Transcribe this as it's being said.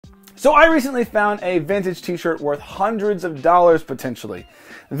So I recently found a vintage t-shirt worth hundreds of dollars potentially.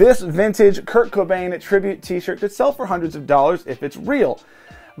 This vintage Kurt Cobain tribute t-shirt could sell for hundreds of dollars if it's real.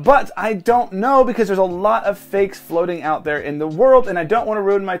 But I don't know because there's a lot of fakes floating out there in the world and I don't want to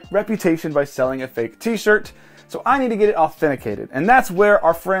ruin my reputation by selling a fake t-shirt. So I need to get it authenticated. And that's where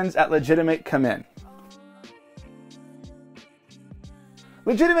our friends at Legitime8 come in.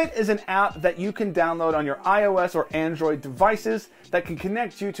 Legitime8 is an app that you can download on your iOS or Android devices that can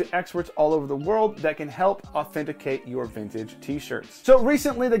connect you to experts all over the world that can help authenticate your vintage t-shirts. So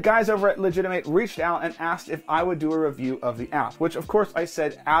recently the guys over at Legitime8 reached out and asked if I would do a review of the app, which of course I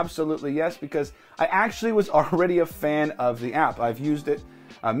said absolutely yes, because I actually was already a fan of the app. I've used it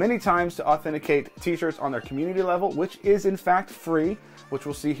many times to authenticate t-shirts on their community level, which is in fact free, which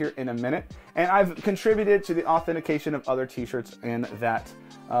we'll see here in a minute. And I've contributed to the authentication of other t-shirts in that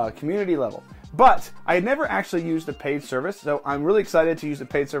community level. But I had never actually used the paid service, so I'm really excited to use the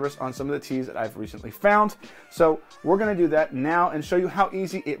paid service on some of the tees that I've recently found. So we're gonna do that now and show you how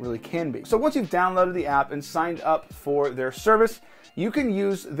easy it really can be. So once you've downloaded the app and signed up for their service, you can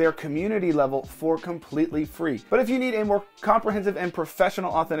use their community level for completely free. But if you need a more comprehensive and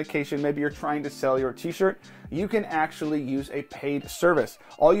professional authentication, maybe you're trying to sell your t-shirt, you can actually use a paid service.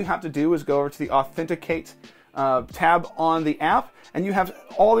 All you have to do is go over to the Authenticate tab on the app, and you have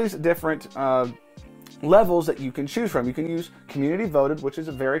all these different levels that you can choose from. You can use community voted, which is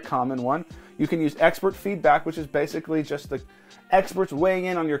a very common one. You can use expert feedback, which is basically just the experts weighing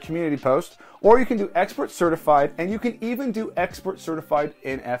in on your community post, or you can do expert certified, and you can even do expert certified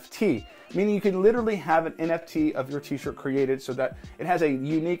NFT, meaning you can literally have an NFT of your t-shirt created so that it has a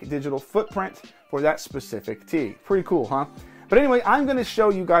unique digital footprint for that specific tee. Pretty cool, huh? But anyway, I'm going to show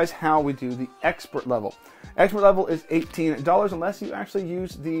you guys how we do the expert level. Expert level is $18 unless you actually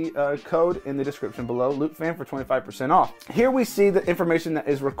use the code in the description below, LoopFam, for 25% off. Here we see the information that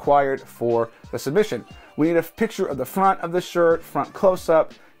is required for the submission. We need a picture of the front of the shirt, front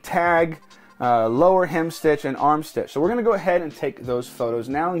close-up, tag, lower hem stitch, and arm stitch. So we're going to go ahead and take those photos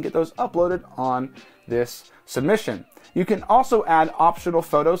now and get those uploaded on this submission. You can also add optional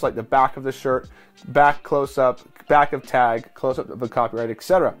photos like the back of the shirt, back close-up, back of tag, close-up of the copyright,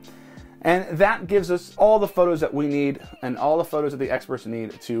 etc. And that gives us all the photos that we need and all the photos that the experts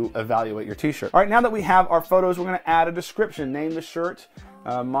need to evaluate your t-shirt. All right, now that we have our photos, we're going to add a description. Name the shirt.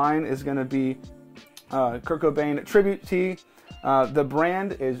 Mine is going to be Kurt Cobain tribute tee. The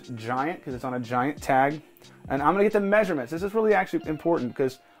brand is Giant because it's on a Giant tag. And I'm going to get the measurements. This is really actually important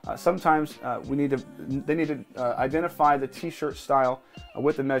because sometimes they need to identify the t-shirt style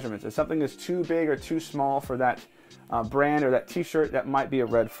with the measurements. If something is too big or too small for that brand or that t-shirt, that might be a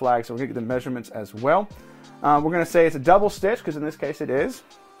red flag. So we're going to get the measurements as well. We're going to say it's a double stitch because in this case it is.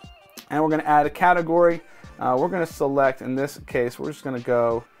 And we're going to add a category. We're going to select, in this case, we're just going to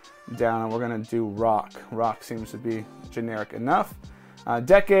go down and we're going to do rock. Rock seems to be generic enough.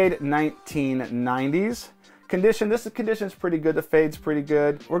 Decade 1990s. Condition, this condition is pretty good. The fade's pretty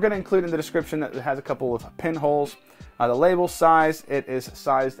good. We're going to include in the description that it has a couple of pinholes. The label size, it is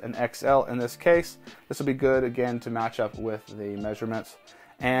sized an XL in this case. This will be good again to match up with the measurements.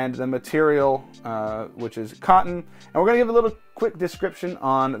 And the material, which is cotton. And we're going to give a little quick description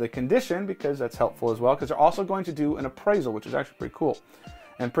on the condition because that's helpful as well, because they're also going to do an appraisal, which is actually pretty cool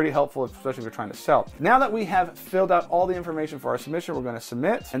and pretty helpful, especially if you're trying to sell. Now that we have filled out all the information for our submission, we're going to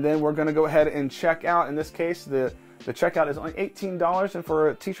submit, and then we're going to go ahead and check out. In this case, the checkout is only $18, and for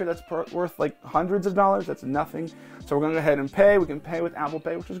a t-shirt that's worth like hundreds of dollars, that's nothing. So we're going to go ahead and pay. We can pay with Apple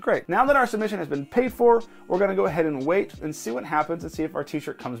Pay, which is great. Now that our submission has been paid for, we're going to go ahead and wait and see what happens and see if our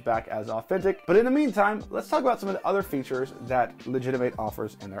t-shirt comes back as authentic. But in the meantime, let's talk about some of the other features that Legitime8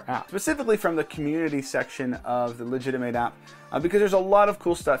 offers in their app, specifically from the community section of the Legitime8 app, because there's a lot of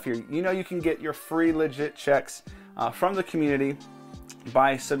cool stuff here. You know, you can get your free legit checks from the community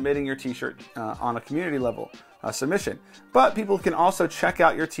by submitting your t-shirt on a community level submission. But people can also check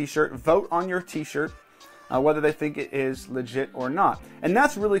out your t-shirt, vote on your t-shirt, whether they think it is legit or not. And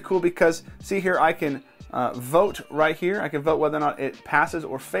that's really cool because, see here, I can vote right here. I can vote whether or not it passes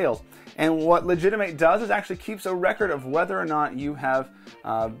or fails. And what Legitime8 does is actually keeps a record of whether or not you have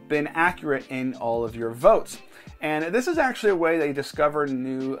been accurate in all of your votes. And this is actually a way they discover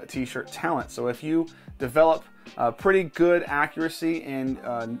new t-shirt talent. So if you develop pretty good accuracy in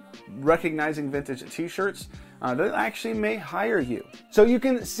recognizing vintage t-shirts, they actually may hire you. So you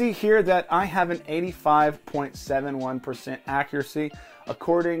can see here that I have an 85.71% accuracy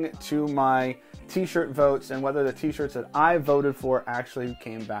according to my t-shirt votes and whether the t-shirts that I voted for actually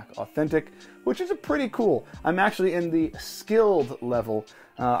came back authentic, which is pretty cool. I'm actually in the skilled level.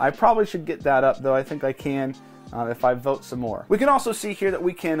 I probably should get that up, though I think I can if I vote some more. We can also see here that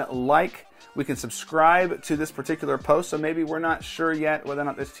we can we can subscribe to this particular post. So maybe we're not sure yet whether or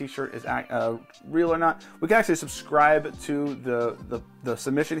not this t-shirt is real or not. We can actually subscribe to the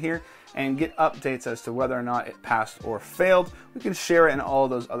submission here and get updates as to whether or not it passed or failed. We can share it and all of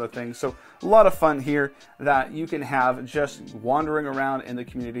those other things. So a lot of fun here that you can have just wandering around in the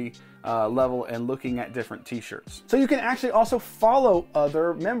community level and looking at different t-shirts. So you can actually also follow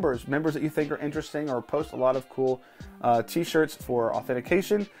other members that you think are interesting or post a lot of cool t-shirts for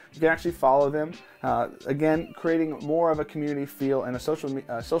authentication. You can actually follow them. Again, creating more of a community feel and a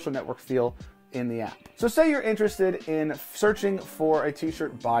social network feel in the app. So say you're interested in searching for a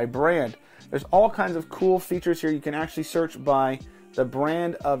t-shirt by brand. There's all kinds of cool features here. You can actually search by the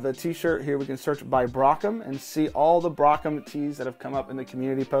brand of the t-shirt. Here we can search by Brockham and see all the Brockham tees that have come up in the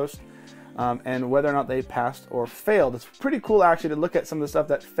community post and whether or not they passed or failed. It's pretty cool actually to look at some of the stuff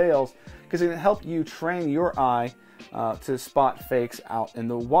that fails because it can help you train your eye to spot fakes out in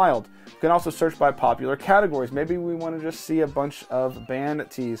the wild. You can also search by popular categories. Maybe we want to just see a bunch of band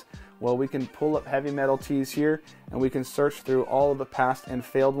tees. Well, we can pull up heavy metal tees here and we can search through all of the past and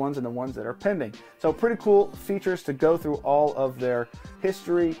failed ones and the ones that are pending. So pretty cool features to go through all of their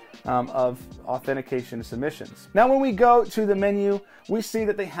history of authentication submissions. Now when we go to the menu, we see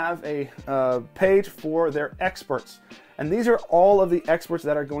that they have a page for their experts. And these are all of the experts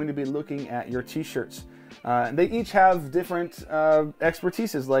that are going to be looking at your t-shirts. They each have different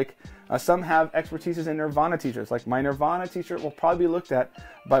expertises, like some have expertises in Nirvana t-shirts. Like my Nirvana t-shirt will probably be looked at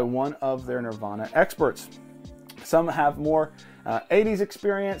by one of their Nirvana experts. Some have more 80s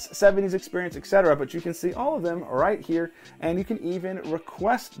experience, 70s experience, etc. But you can see all of them right here, and you can even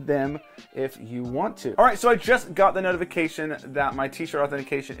request them if you want to. All right, so I just got the notification that my t-shirt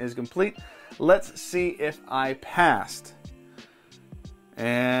authentication is complete. Let's see if I passed.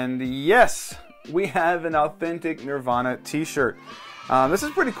 And yes, we have an authentic Nirvana t-shirt. This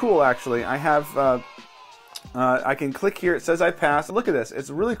is pretty cool actually. I have, I can click here, it says I passed. Look at this, it's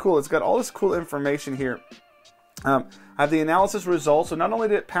really cool. It's got all this cool information here. I have the analysis results. So not only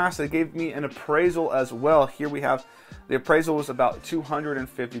did it pass, it gave me an appraisal as well. Here we have, the appraisal was about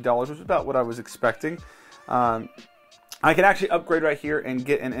 $250, which is about what I was expecting. I can actually upgrade right here and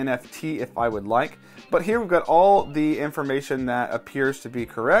get an NFT if I would like. But here we've got all the information that appears to be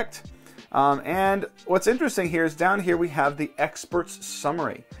correct. And what's interesting here is down here we have the experts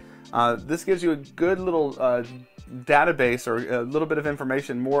summary. This gives you a good little database or a little bit of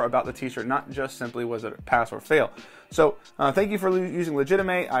information more about the t-shirt, not just simply was it a pass or fail. So thank you for using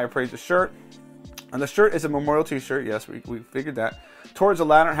Legitime8. I appraised the shirt. And the shirt is a memorial t-shirt. Yes, we figured that. Towards the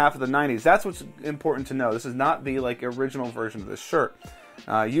latter half of the 90s. That's what's important to know. This is not the original version of this shirt.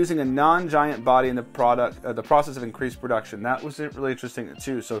 Using a non-giant body in the process of increased production. That was really interesting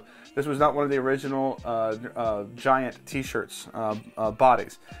too. So this was not one of the original giant t-shirts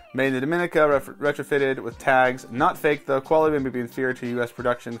bodies. Made in the Dominica, retrofitted with tags. Not fake though. Quality may be inferior to US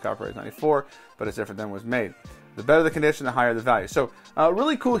production. Copyright 94, but it's different than was made. The better the condition, the higher the value. So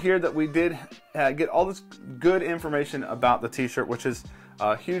really cool here that we did get all this good information about the t-shirt, which is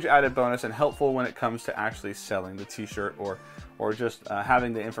a huge added bonus and helpful when it comes to actually selling the t-shirt or just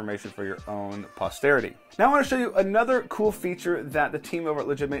having the information for your own posterity. Now I want to show you another cool feature that the team over at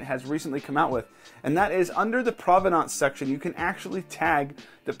Legitime8 has recently come out with, and that is under the provenance section, you can actually tag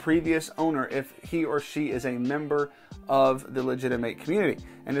the previous owner if he or she is a member of the Legitime8 community.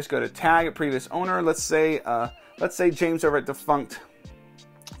 And just go to tag a previous owner. Let's say James over at Defunct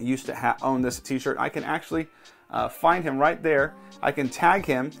used to own this t-shirt. I can actually find him right there. I can tag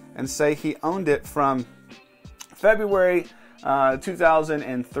him and say he owned it from February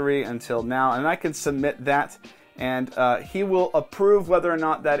 2003 until now, and I can submit that, and he will approve whether or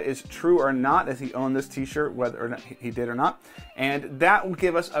not that is true or not, as he owned this t-shirt, whether or not he did or not. And that will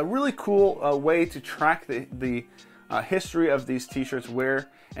give us a really cool way to track the history of these t-shirts, where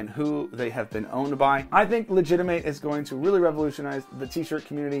and who they have been owned by. I think Legitime8 is going to really revolutionize the t-shirt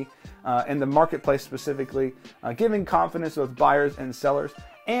community and the marketplace specifically, giving confidence to both buyers and sellers.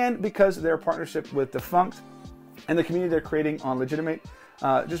 And because of their partnership with Defunct and the community they're creating on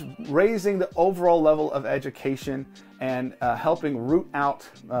Legitime8, just raising the overall level of education and helping root out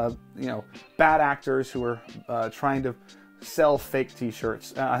bad actors who are trying to sell fake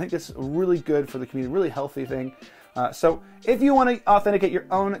t-shirts. I think it's really good for the community, really healthy thing. So if you want to authenticate your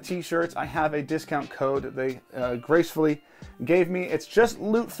own t-shirts, I have a discount code that they gracefully gave me. It's just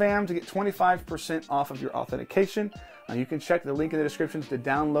LootFam to get 25% off of your authentication. You can check the link in the description to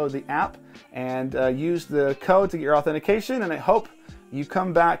download the app and use the code to get your authentication, and I hope you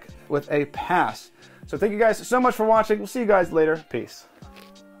come back with a pass. So thank you guys so much for watching. We'll see you guys later. Peace.